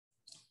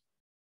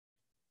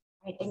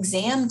Right,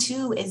 exam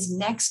 2 is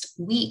next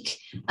week.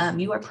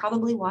 You are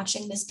probably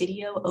watching this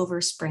video over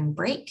spring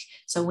break.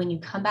 So when you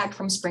come back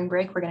from spring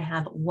break, we're going to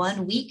have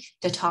 1 week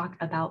to talk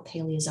about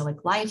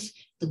Paleozoic life.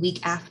 The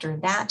week after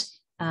that,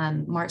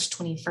 March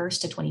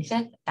 21st to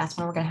 25th, that's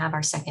when we're going to have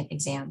our second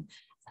exam.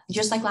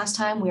 Just like last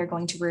time, we are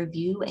going to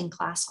review in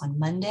class on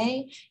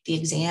Monday. The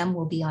exam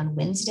will be on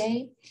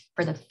Wednesday.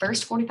 For the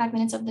first 45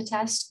 minutes of the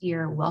test,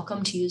 you're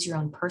welcome to use your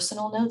own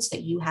personal notes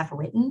that you have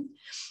written.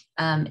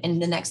 In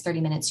the next 30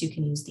 minutes, you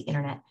can use the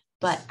internet.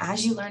 But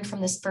as you learned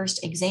from this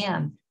first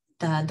exam,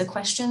 the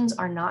questions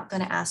are not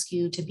going to ask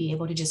you to be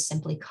able to just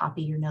simply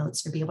copy your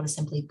notes or be able to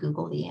simply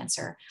Google the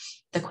answer.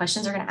 The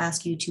questions are going to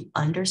ask you to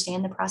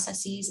understand the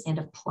processes and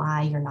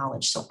apply your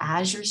knowledge. So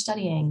as you're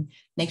studying,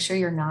 make sure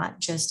you're not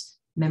just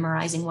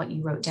memorizing what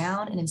you wrote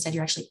down, and instead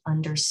you're actually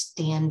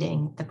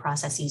understanding the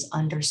processes,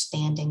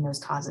 understanding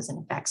those causes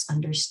and effects,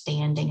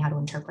 understanding how to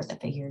interpret the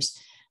figures,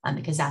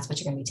 because that's what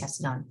you're going to be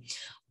tested on.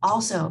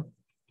 Also,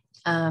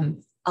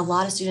 a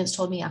lot of students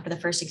told me after the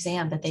first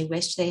exam that they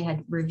wished they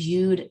had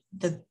reviewed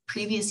the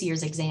previous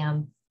year's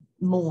exam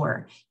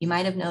more. You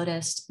might have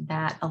noticed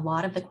that a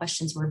lot of the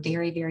questions were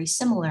very, very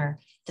similar.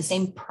 The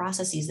same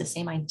processes, the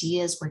same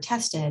ideas were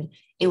tested.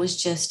 It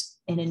was just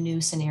in a new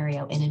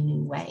scenario, in a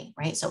new way,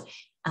 right? So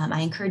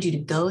I encourage you to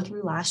go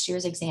through last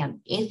year's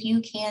exam. If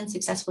you can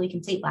successfully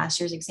complete last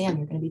year's exam,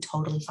 you're going to be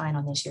totally fine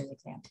on this year's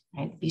exam,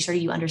 right? Be sure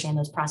you understand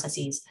those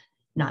processes,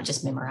 not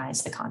just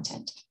memorize the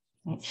content.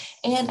 Right?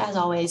 And as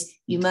always,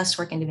 you must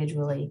work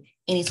individually.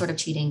 Any sort of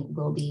cheating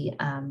will be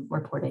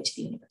reported to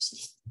the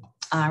university.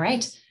 All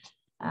right.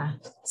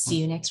 See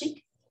you next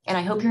week. And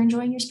I hope you're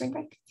enjoying your spring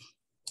break.